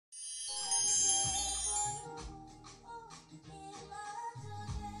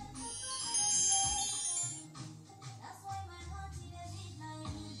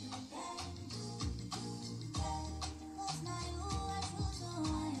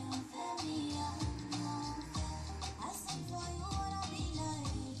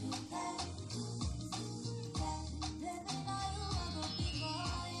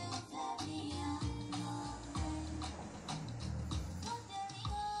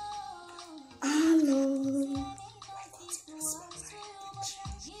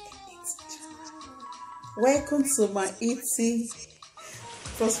Welcome to my eating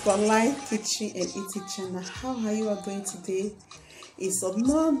prosper life kitchen and eating channel. How are you all doing today? It's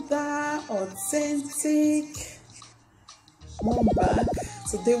another authentic mukbang.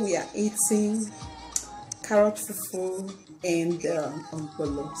 Today we are eating carrot fufu and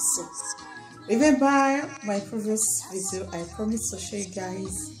Ogbono soup. Remember my previous video, I promised to show you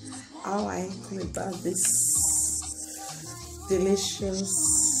guys how I come about this delicious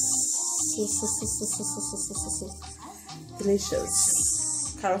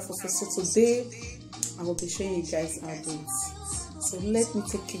delicious carrot fufu. So today I will be showing you guys how to do it. So let me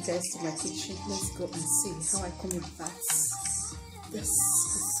take you guys to my kitchen. Let's go and see how I come about this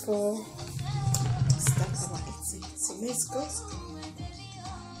before we start our eating. So let's go.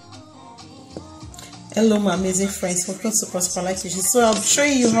 Hello my amazing friends, welcome to Prosper Life Kitchen. So I'm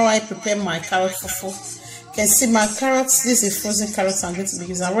showing you how I prepare my carrot fufu. You can see my carrots. This is frozen carrots I'm going to be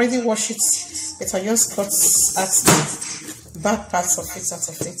using. I already washed it, but I just cut out the back parts of it out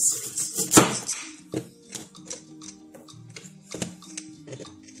of it.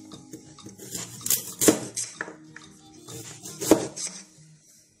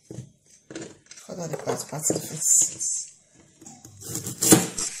 Cut out the parts of it.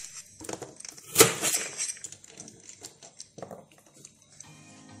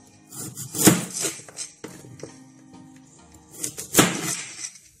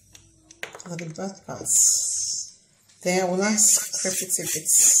 The back parts. Then I will not scrape it a bit.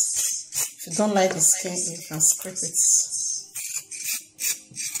 If you don't like the skin, you can scrape it.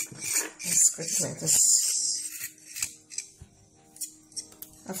 Let's scrape it like this.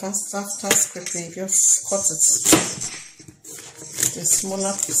 After scraping, just cut it to a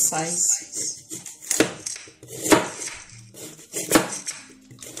smaller size.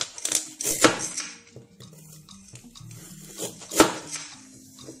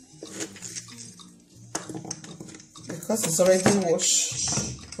 Because it's already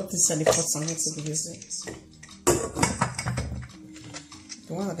washed, put inside the pot I'm going to be using.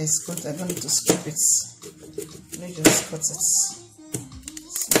 The one that is good, I don't need to scrape it. Let me just cut it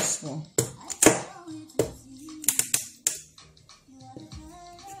so small.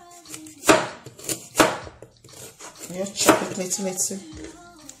 Just chop it little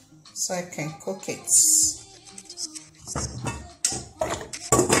so I can cook it.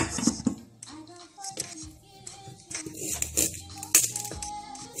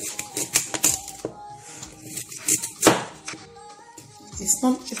 It's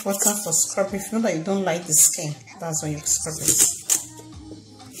not important for scrub. If you know that you don't like the skin, that's when you scrub it.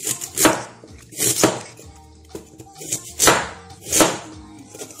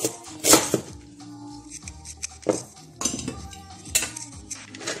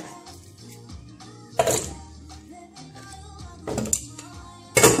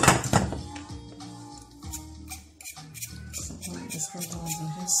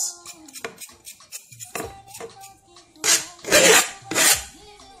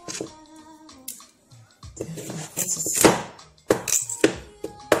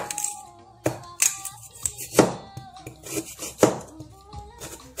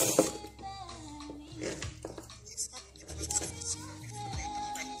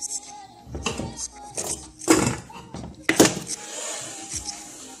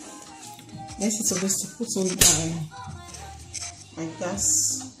 Next is supposed to put on my gas.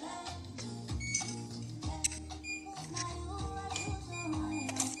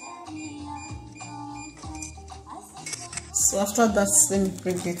 So after that, let me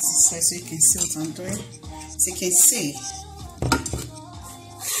bring it inside so you can see what I'm doing. So you can see,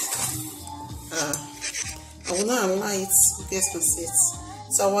 I will not allow it, you guys can see it.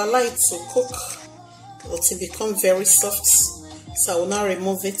 So I will allow it to cook until it become very soft. So I will now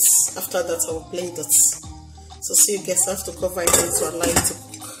remove it. After that, I will blend it. So see, you guys have to cover it to allow it to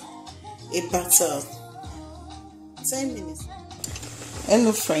cook about 10 minutes.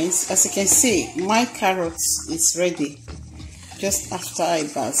 Hello friends, as you can see, my carrot is ready. Just after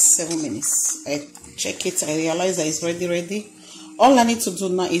about 7 minutes, I check it. I realize that it's ready. All I need to do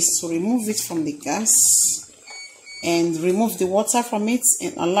now is to remove it from the gas and remove the water from it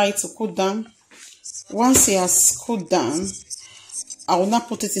and allow it to cool down. Once it has cooled down, I will not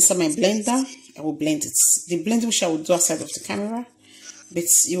put it inside my blender. I will blend it. The blending which I will do outside of the camera, but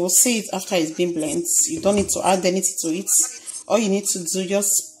you will see it after it's been blended. You don't need to add anything to it. All you need to do,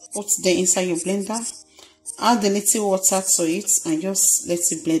 just put them inside your blender, add a little water to it, and just let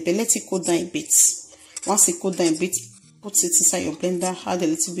it blend. But let it cool down a bit. Once it cool down a bit, put it inside your blender, add a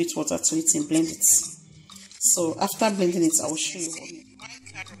little bit water to it, and blend it. So after blending it, I will show you.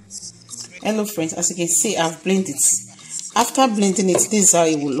 Hello friends, as you can see, I've blended it. After blending it, this is how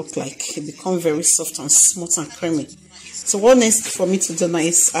it will look like. It becomes very soft and smooth and creamy. So what next for me to do now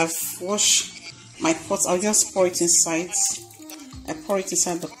is I've washed my pot. I'll just pour it inside. I pour it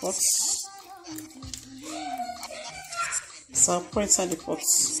inside the pot. So I'll pour it inside the pot.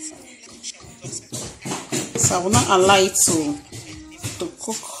 So I will not allow it to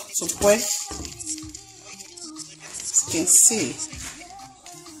cook, to boil. As you can see.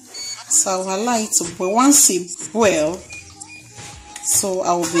 So I will allow it to boil. Once it boils, so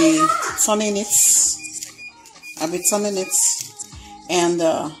I will be turning it. I'll be turning it, and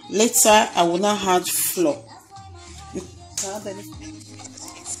later I will not add flour.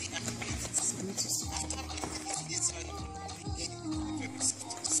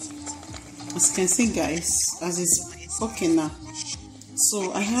 As you can see, guys, as it's cooking now,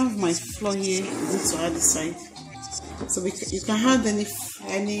 so I have my flour here. I need to add the side. So you can add any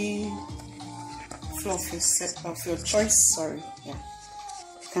flour of your choice. Sorry, yeah,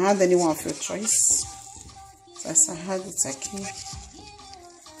 you can add any one of your choice. So as I had it, I keep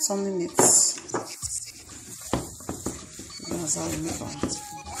turning it. That's how I remember.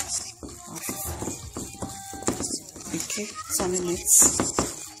 We keep turning it.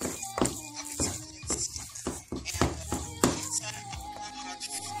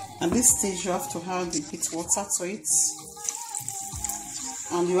 At this stage, you have to add a bit water to it,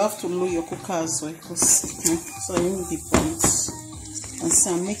 and you have to lower your cooker as well, because so it won't be burnt. And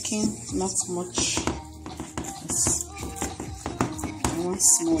so I'm making not much. I want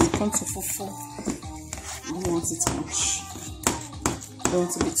small. When it comes to fufu, I don't want it much. I don't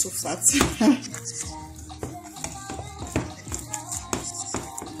want to be too fat.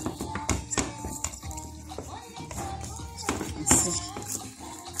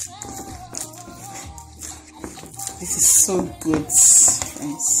 This is so good,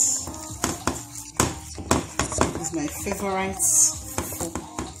 friends. This is my favorite fufu.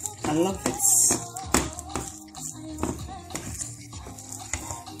 I love it.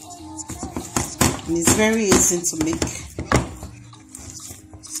 And it's very easy to make.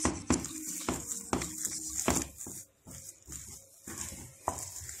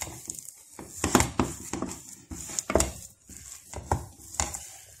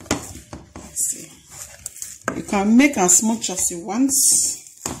 Let's see. You can make as much as you want.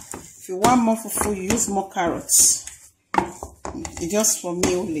 If you want more fufu, you use more carrots. It's just for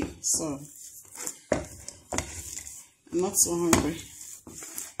me only, so I'm not so hungry.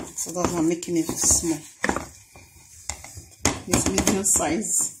 So that's why I'm making it small. It's medium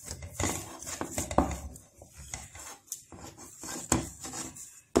size.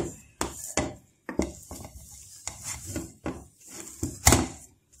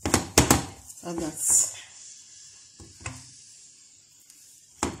 So that's.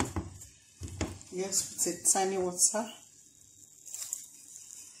 Just put a tiny water.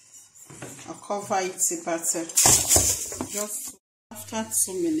 I'll cover it about just after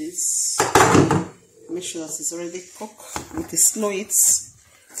 2 minutes. Make sure that it's already cooked with the slow heat.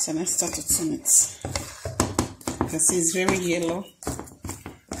 So let's start to turn it. You can see it's very yellow.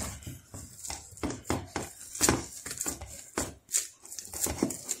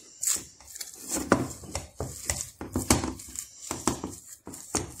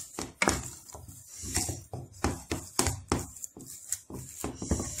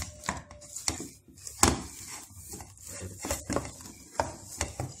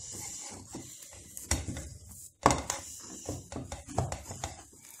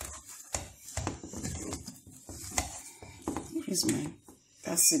 Here's my,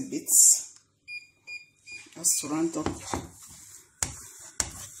 that's a bit, just to round up.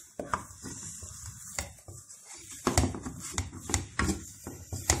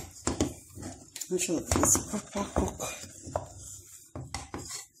 Make sure that it's proper cook.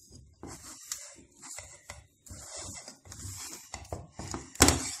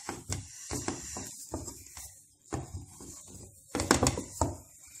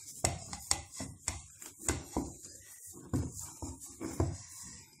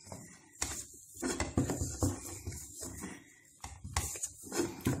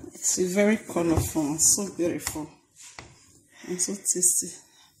 It's very colorful and so beautiful and so tasty.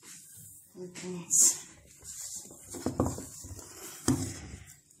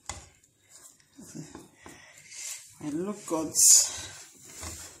 I look good.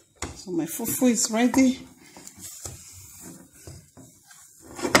 So my fufu is ready.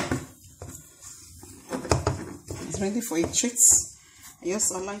 It's ready for a treat. I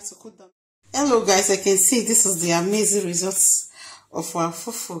just like to cook them. Hello guys, I can see this is the amazing results of our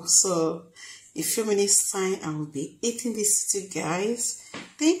fufu. So in a few minutes time I will be eating this with you guys.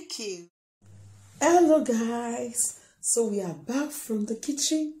 Thank you. Hello guys, So we are back from the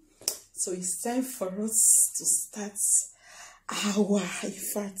kitchen. So it's time for us to start in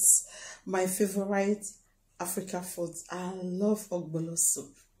fact, my favorite African food. I love Ogbono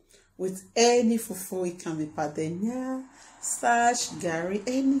soup. With any fufu, it can be padenia, starch, gari,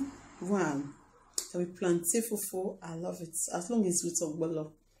 any one. Can be plantain fufu. I love it. As long as it's with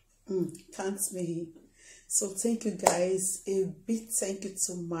Ogbono. Can't me. So thank you guys. A big thank you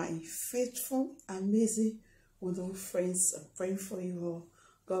to my faithful, amazing, wonderful friends. I'm praying for you all.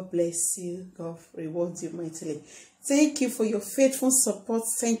 God bless you. God reward you mightily. Thank you for your faithful support.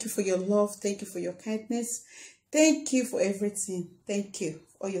 Thank you for your love. Thank you for your kindness. Thank you for everything. Thank you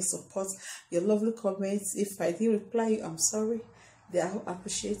for all your support, your lovely comments. If I didn't reply you, I'm sorry. They are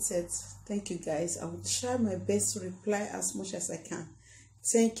appreciated. Thank you guys. I will try my best to reply as much as I can.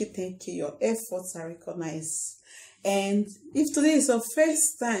 Thank you, thank you. Your efforts are recognized. And if today is your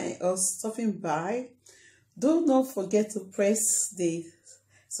first time of stopping by, do not forget to press the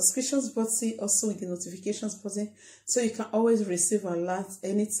subscriptions button, also with the notifications button, so you can always receive alerts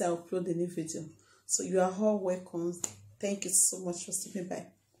anytime I upload a new video. So you are all welcome. Thank you so much for stopping by.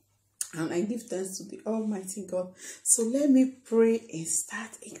 And I give thanks to the Almighty God. So let me pray and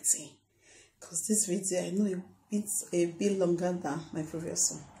start eating. Because this video, I know it's a bit longer than my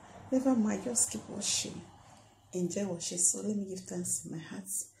previous one. Never mind, just keep watching. Enjoy watching. So let me give thanks in my heart.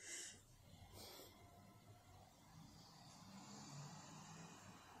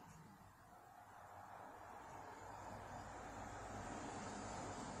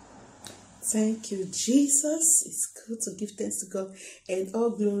 Thank you, Jesus. It's good to give thanks to God, and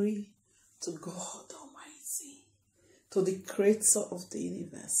all glory to God Almighty, to the Creator of the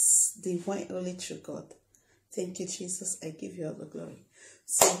universe, the one only true God. Thank you, Jesus. I give you all the glory.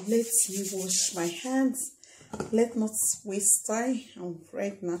 So let me wash my hands. Let not waste time. I'm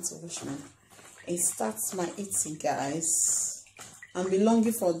ready now to wash my hands and start my eating, guys. I'm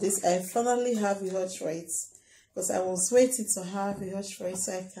longing for this. I finally have a hot rice. Because I was waiting to have a hot rice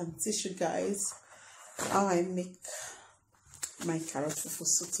so I can teach you guys how I make my carrot fufu.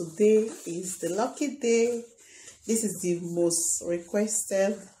 So today is the lucky day. This is the most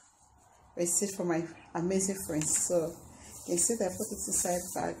requested recipe from my amazing friends. So you see that I put it inside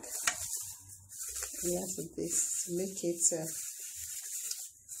bag. Yeah, with this to make it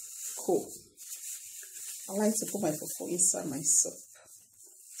cool. I like to put my fufu inside my soup.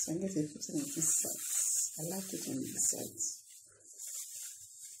 So I'm going to put it inside. I like it on the inside.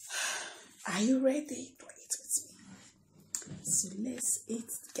 Are you ready to eat with me? So let's eat,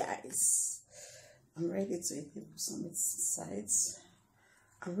 guys. I'm ready to eat. Put some inside.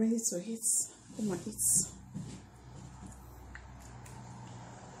 I'm ready to eat. Come on, eat.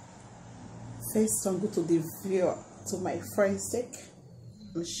 First, I'm going to the viewer, to my friend's steak.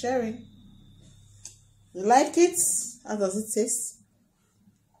 I'm sharing. You like it? How does it taste?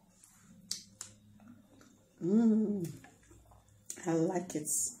 I like it.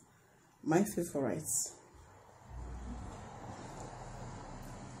 My favorite.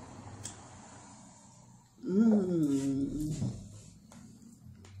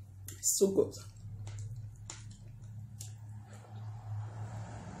 So good.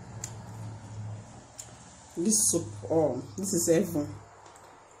 This soup, oh, this is heaven.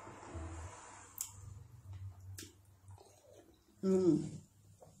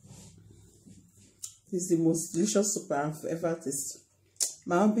 This is the most delicious soup I've ever tasted.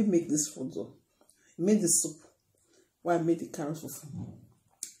 My hubby made this food though. He made the soup while I made the carrot fufu.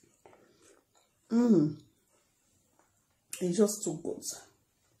 It's just too good.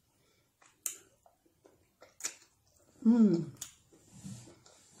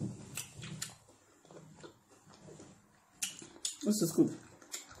 This is good.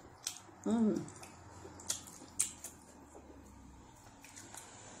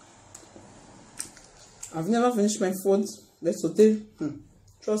 I've never finished my food, but today,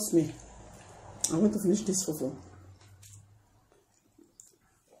 trust me, I'm going to finish this fufu.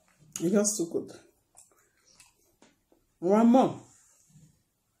 It's just too good. One more.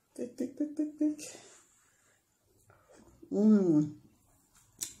 Take.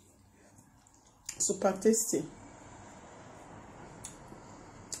 Super tasty.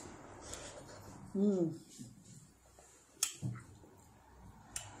 Too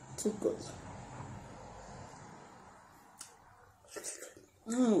good.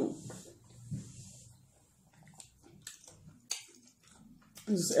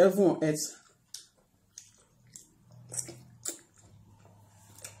 This is everyone else.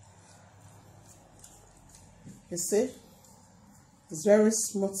 You see, it's very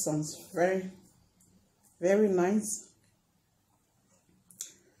smooth and very, very nice.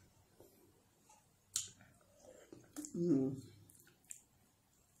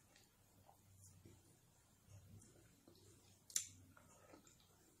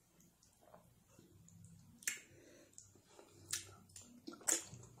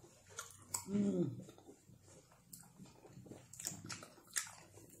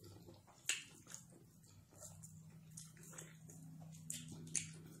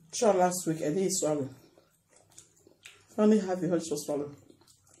 Sure, last week I did swallow. Only have a hurt to swallow.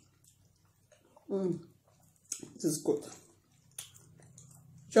 It is good.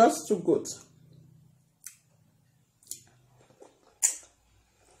 Just too good.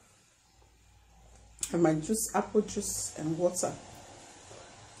 And my juice, apple juice and water.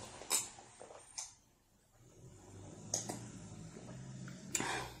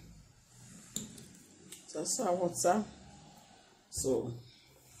 Just our water. So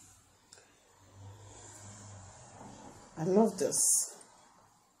I love this.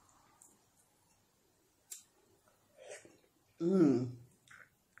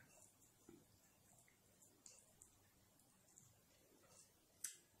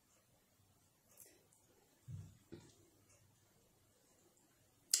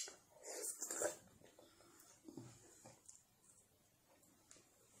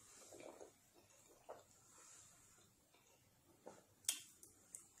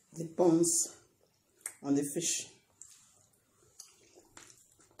 The bones on the fish.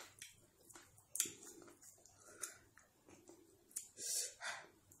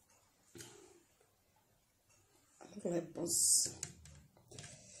 Look at bones.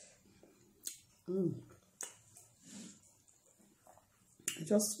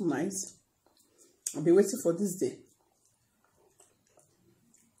 Just nice. I'll be waiting for this day.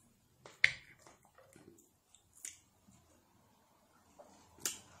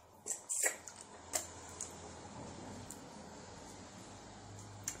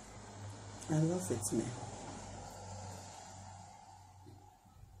 I love it, man.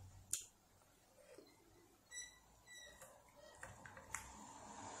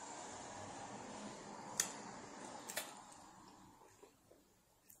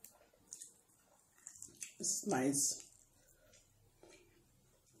 It's nice.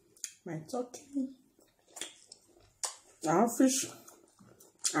 My turkey. I have fish.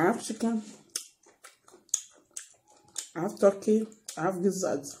 I have chicken. I have turkey. I have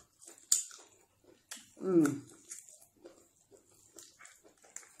gizzard.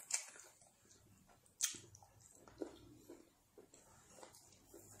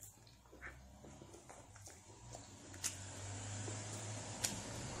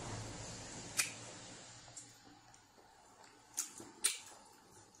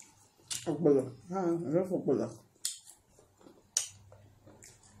 Ogbono. I love ogbono.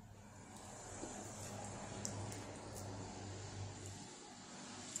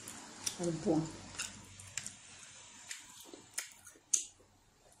 Bon.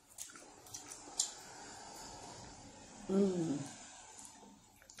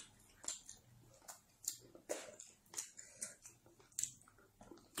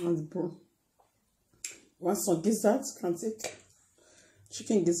 And bro, want some gizzard? Can take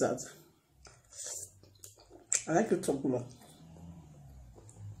chicken gizzard. I like the Ogbono.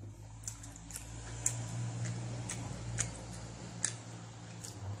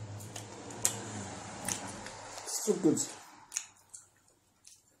 It's so good.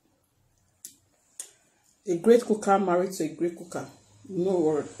 A great cooker married to a great cooker. You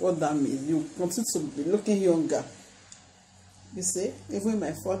know what that means. You continue to be looking younger. You see, even in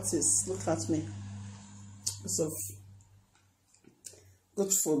my 40s, look at me. Because of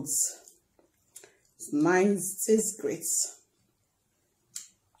good foods. It's nice, tastes great.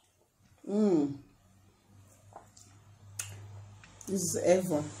 This is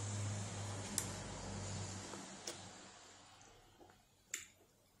ever.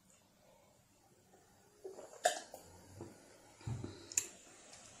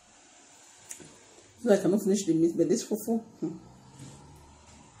 So I cannot finish the meat, but this fufu,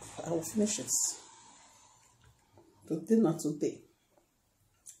 I will finish it. Today, not today.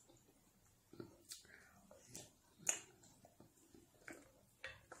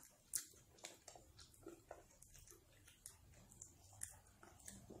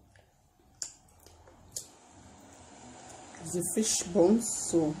 It's the fish bones,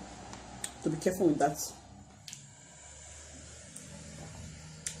 so to be careful with that.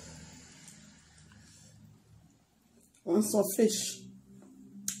 Want some fish?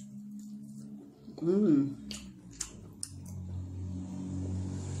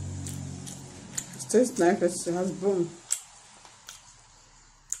 It tastes like it has bone.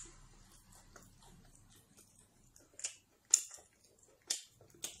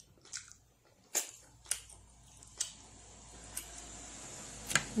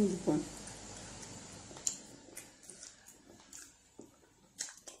 I'm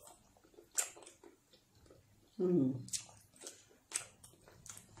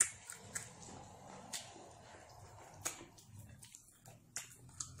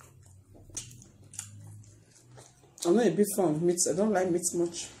not a big fan of meat. I don't like meat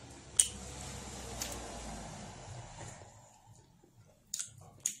much.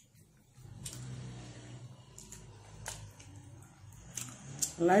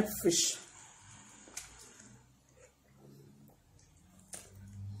 I like fish.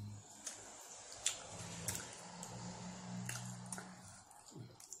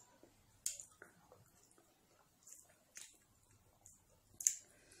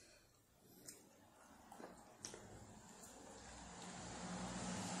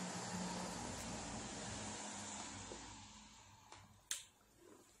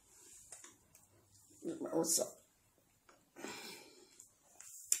 What's up?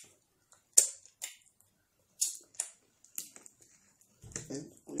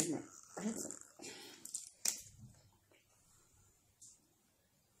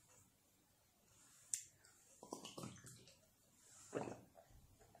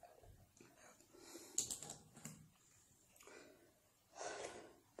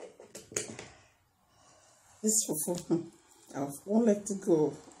 This fufu, I won't let it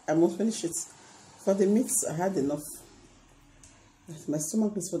go. I must finish it. For the meat, I had enough. My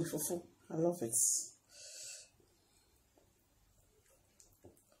stomach is for the fufu. I love it.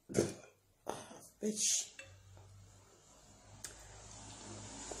 Bitch.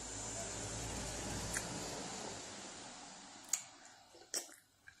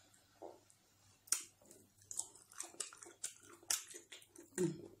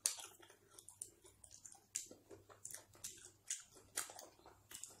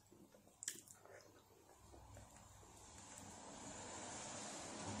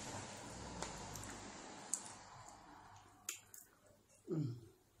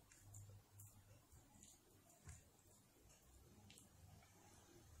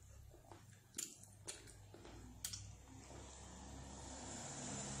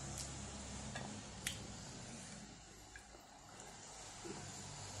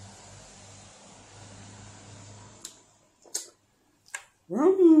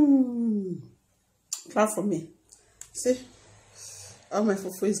 Clap for me. See, all my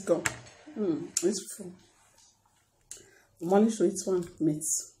fufu is gone. It's full. I'm only to eat one meat.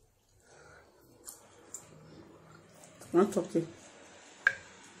 Not okay.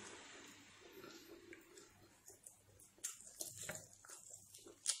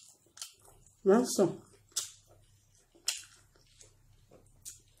 Not so.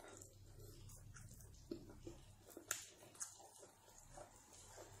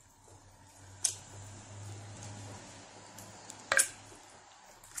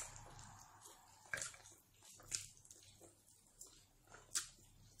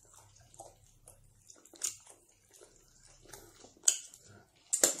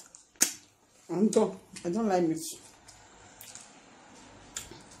 I'm done. I don't like meat.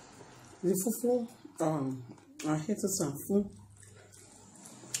 The fufu, I hate it and full.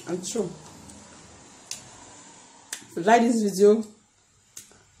 And true. If you like this video,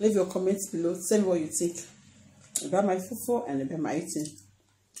 leave your comments below. Tell me what you think about my fufu and about my eating.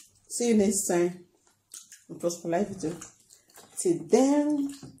 See you next time. It was for live video. Till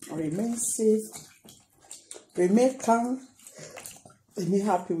then, remain safe, remain calm, remain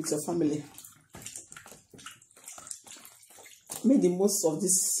happy with your family. Make the most of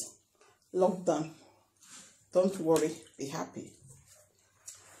this lockdown. Don't worry, be happy.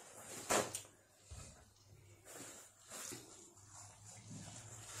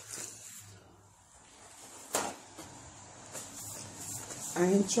 I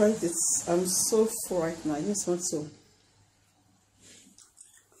enjoyed this. I'm so full right now. I just want to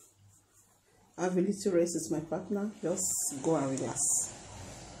have a little rest with my partner. Just go and relax.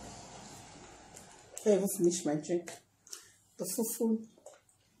 I even finish my drink. The fufu.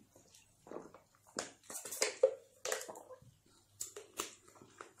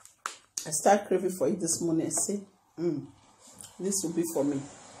 I started craving for it this morning. I say, this will be for me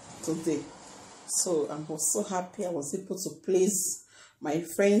today. So I was so happy I was able to please my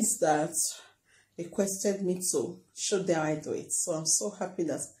friends that requested me to show them how I do it. So I'm so happy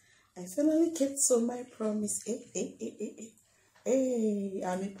that I finally kept to my promise. Hey,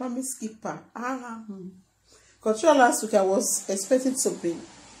 I'm a promise keeper. Because last week I was expecting to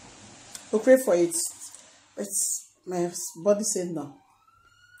pray for it, but my body said no.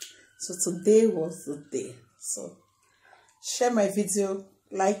 So today was the day. So share my video,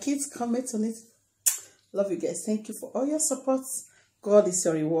 like it, comment on it. Love you guys. Thank you for all your support. God is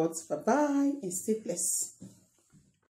your reward. Bye bye and stay blessed.